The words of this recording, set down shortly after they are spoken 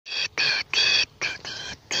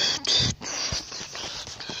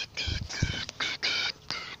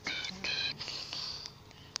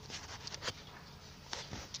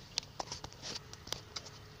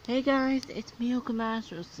Hey guys, it's me,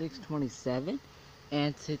 Okamaster627,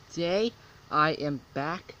 and today I am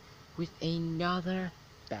back with another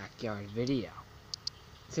backyard video.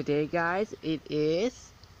 Today guys, it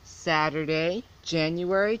is Saturday,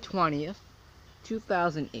 January 20th,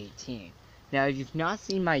 2018. Now if you've not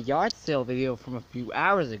seen my yard sale video from a few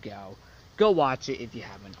hours ago, go watch it if you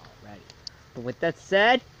haven't already. But with that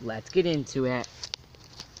said, let's get into it.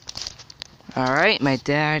 Alright, my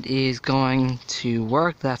dad is going to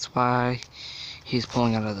work, that's why he's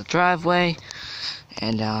pulling out of the driveway,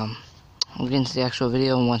 and we'll get into the actual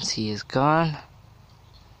video once he is gone.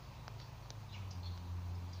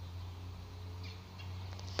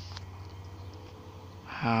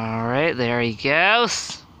 Alright, there he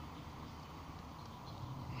goes.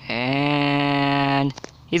 And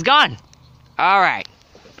he's gone. Alright,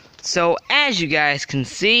 so as you guys can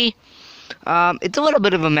see, it's a little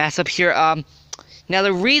bit of a mess up here. Now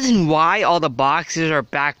the reason why all the boxes are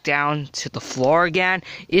back down to the floor again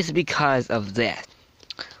is because of this.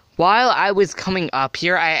 While I was coming up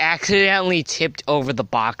here, I accidentally tipped over the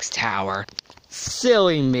box tower.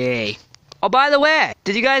 Silly me. Oh, by the way,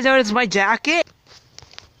 did you guys notice my jacket?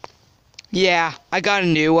 Yeah, I got a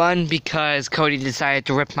new one because Cody decided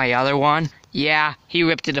to rip my other one. Yeah, he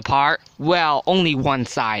ripped it apart. Well, only one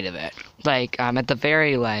side of it. At the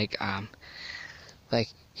very,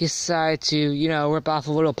 he decided to, rip off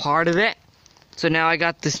a little part of it. So now I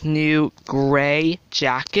got this new gray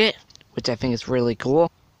jacket, which I think is really cool.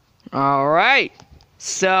 Alright,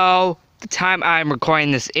 so the time I'm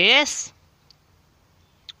recording this is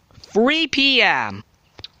 3 p.m.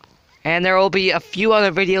 And there will be a few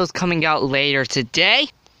other videos coming out later today,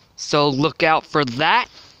 so look out for that.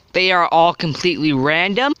 They are all completely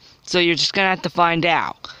random, so you're just gonna have to find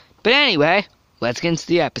out. But anyway, let's get into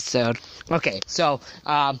the episode. Okay, so,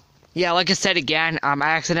 yeah, like I said again, I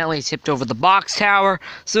accidentally tipped over the box tower,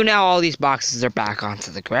 so now all these boxes are back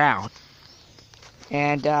onto the ground.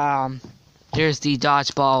 And, there's the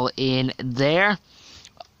dodgeball in there.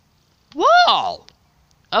 Whoa!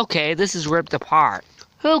 Okay, this is ripped apart.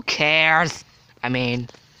 Who cares? I mean,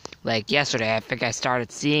 yesterday, I think I started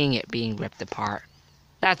seeing it being ripped apart.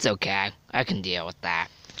 That's okay, I can deal with that.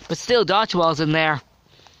 But still, dodgeball's in there.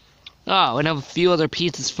 Oh, and a few other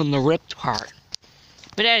pieces from the ripped part.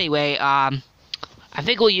 But anyway, I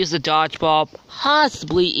think we'll use the dodgeball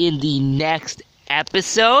possibly in the next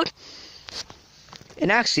episode.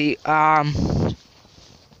 And actually, I'm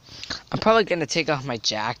probably gonna take off my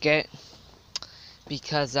jacket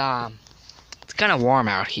because it's kind of warm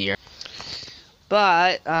out here.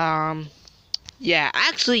 But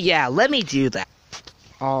yeah, let me do that.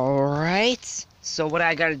 Alright, so what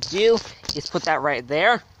I gotta do is put that right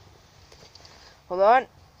there. Hold on.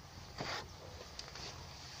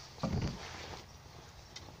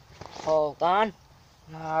 Hold on.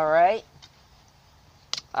 Alright.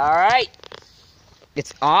 Alright.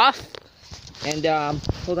 It's off. And,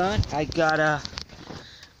 hold on. I gotta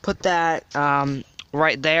put that,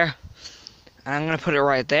 right there. I'm gonna put it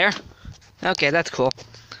right there. Okay, that's cool.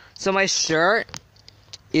 So my shirt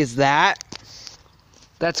is that.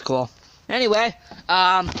 That's cool. Anyway,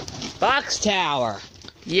 box tower.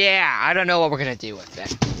 Yeah, I don't know what we're gonna do with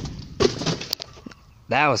it.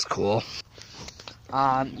 That was cool.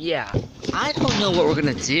 Yeah, I don't know what we're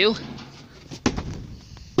gonna do.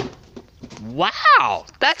 Wow,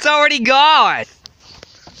 that's already gone.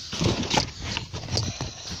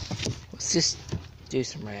 Let's just do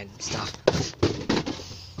some random stuff.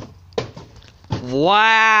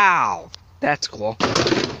 Wow, that's cool.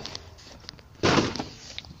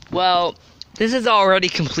 Well, this is already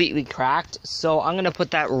completely cracked, so I'm gonna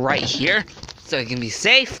put that right here so it can be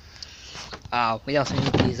safe. We also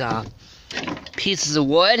need these pieces of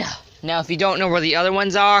wood. Now, if you don't know where the other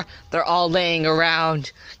ones are, they're all laying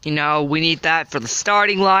around. We need that for the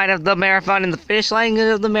starting line of the marathon and the finish line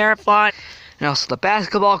of the marathon, and also the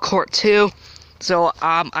basketball court too. So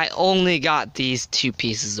I only got these 2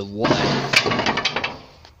 pieces of wood.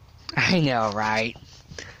 I know, right?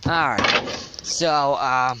 Alright, so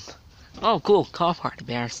oh, cool. Car part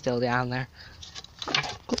bear's still down there.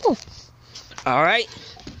 Cool. Alright.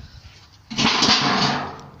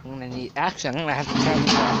 I'm gonna have to turn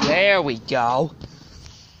this on. There we go.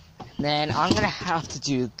 And then I'm gonna have to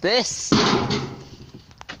do this.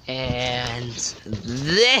 And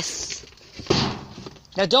this.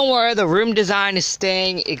 Now don't worry, the room design is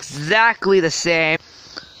staying exactly the same.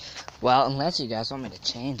 Well, unless you guys want me to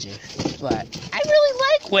change it. But I really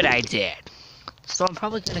like what I did. So I'm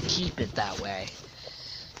probably gonna keep it that way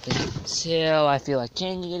until I feel like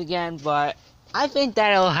changing it again, but I think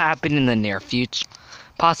that'll happen in the near future.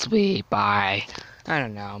 Possibly by, I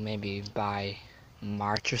don't know, maybe by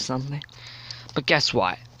March or something. But guess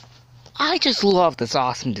what? I just love this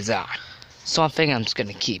awesome design. So I think I'm just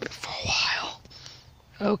gonna keep it for a while.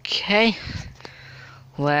 Okay.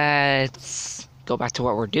 Let's go back to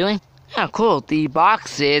what we're doing. Oh, cool. The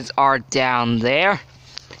boxes are down there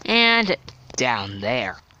and down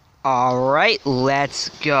there. Alright, let's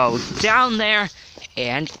go down there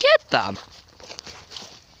and get them.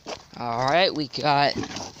 Alright, we got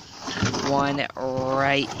one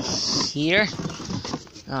right here.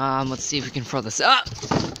 Let's see if we can throw this up.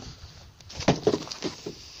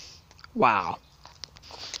 Wow.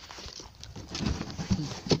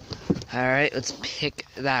 Alright, let's pick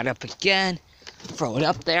that up again. Throw it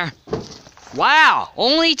up there. Wow,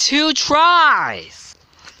 only 2 tries.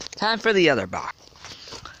 Time for the other box.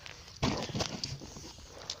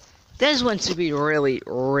 This one should be really,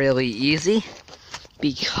 really easy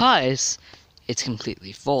because it's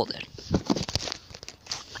completely folded.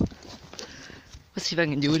 Let's see if I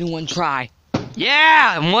can do it in 1 try.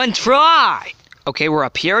 Yeah, in 1 try. Okay, we're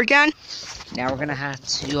up here again. Now we're gonna have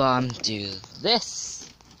to do this.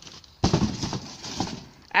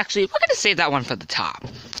 Actually, we're gonna save that one for the top.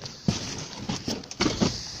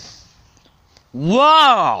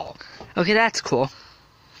 Whoa! Okay, that's cool.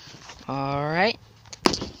 Alright.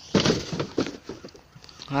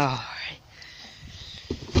 Alright.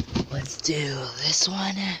 Let's do this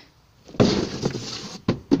one.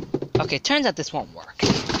 Okay, turns out this won't work.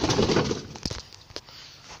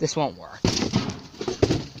 This won't work.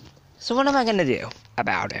 So what am I gonna do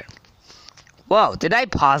about it? Whoa, did I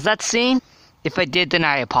pause that scene? If I did, then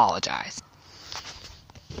I apologize.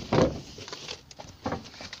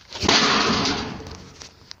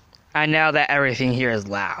 I know that everything here is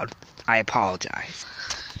loud. I apologize.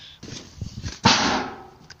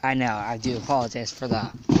 I know, I do apologize for the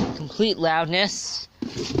complete loudness.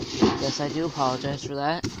 Yes, I do apologize for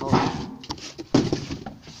that. Hold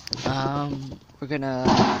on. We're gonna...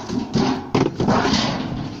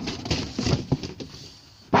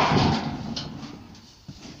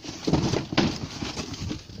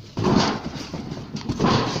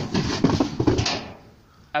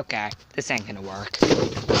 Okay, this ain't gonna work.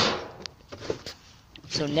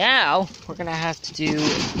 So now, we're gonna have to do,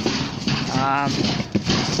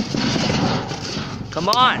 come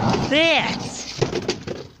on, this!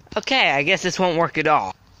 Okay, I guess this won't work at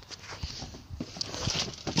all.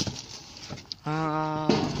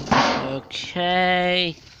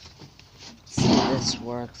 Okay. Let's see if this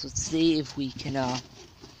works. Let's see if we can,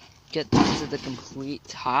 get this to the complete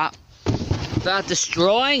top without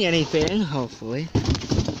destroying anything, hopefully.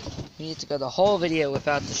 We need to go the whole video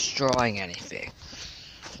without destroying anything.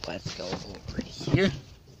 Let's go over here.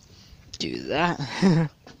 Do that.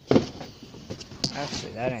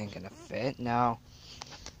 Actually, that ain't gonna fit. No.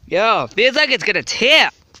 Yo, feels like it's gonna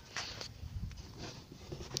tip.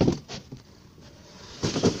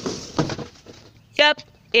 Yep,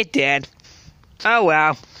 it did. Oh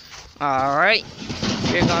well. Alright.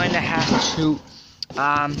 We're going to have to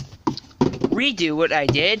redo what I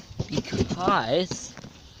did because,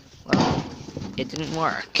 well, it didn't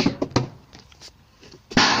work.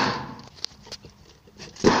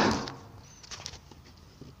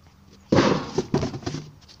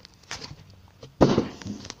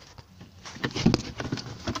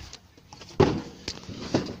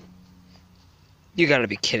 You gotta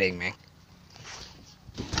be kidding me.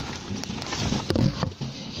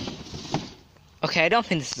 Okay, I don't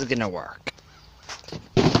think this is gonna work.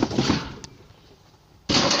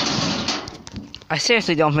 I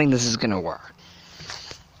seriously don't think this is gonna work.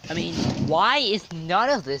 I mean, why is none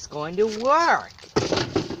of this going to work?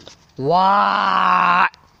 Why?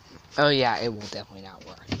 Oh yeah, it will definitely not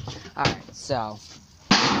work. Alright, so...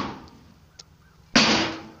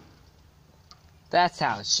 that's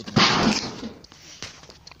how it should be.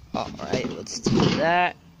 Alright, let's do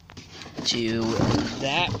that. Do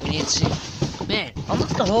that. We need to... Man,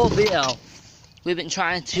 almost the whole video, we've been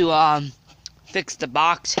trying to, fix the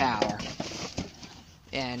box tower.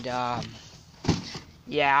 And,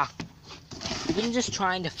 yeah. We've been just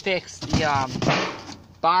trying to fix the,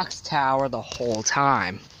 box tower the whole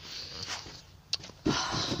time.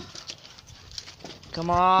 Come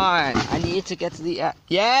on, I need to get to the...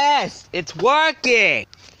 yes! It's working!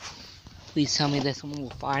 Please tell me this one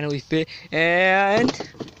will finally fit. And...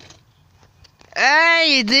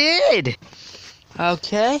 hey, it did!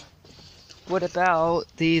 Okay. What about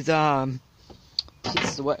these,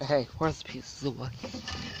 pieces of wood? Hey, where's the pieces of wood?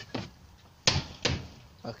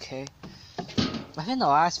 Okay. I think the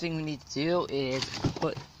last thing we need to do is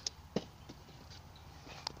put...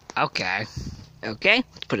 okay. Okay,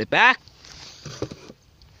 let's put it back.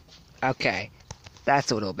 Okay.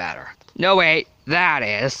 That's a little better. No, wait, that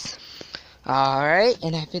is. Alright,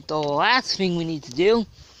 and I think the last thing we need to do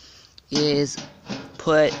is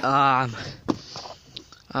put, where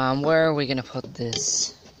are we gonna put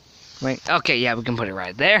this? Right, okay, yeah, we can put it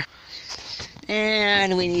right there.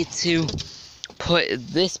 And we need to put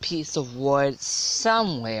this piece of wood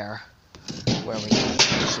somewhere where we can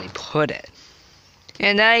actually put it.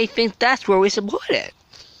 And I think that's where we should put it.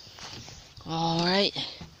 Alright.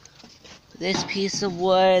 This piece of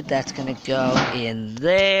wood, that's gonna go in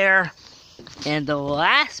there. And the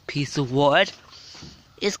last piece of wood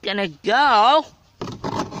is gonna go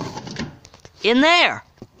in there.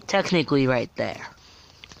 Technically right there.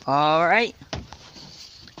 Alright.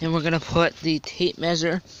 And we're gonna put the tape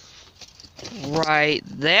measure right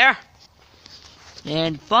there.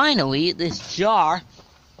 And finally, this jar,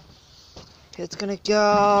 it's gonna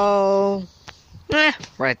go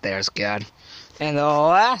right there is good. And the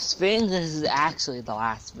last thing, this is actually the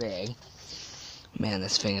last thing. Man,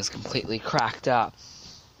 this thing is completely cracked up.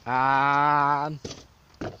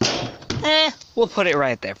 We'll put it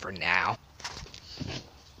right there for now.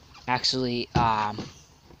 Actually,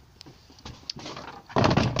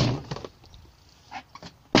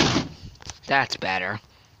 that's better.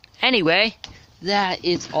 Anyway, that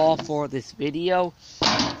is all for this video.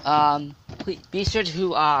 Please be sure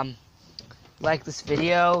to like this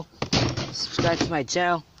video, subscribe to my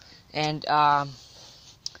channel, and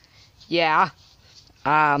yeah,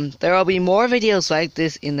 there will be more videos like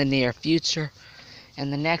this in the near future.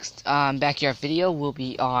 And the next backyard video will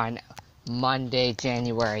be on Monday,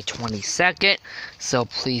 January 22nd. So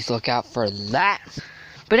please look out for that.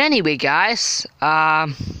 But anyway, guys, yeah,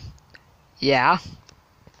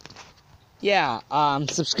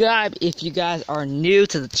 subscribe if you guys are new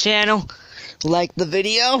to the channel, like the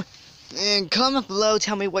video, and comment below,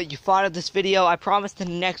 tell me what you thought of this video. I promise the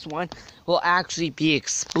next one will actually be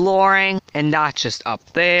exploring and not just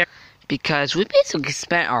up there, because we basically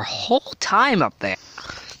spent our whole time up there.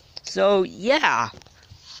 So yeah,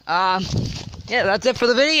 that's it for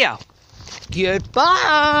the video.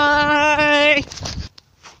 Goodbye!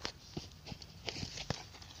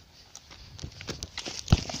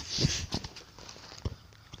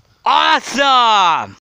 Awesome!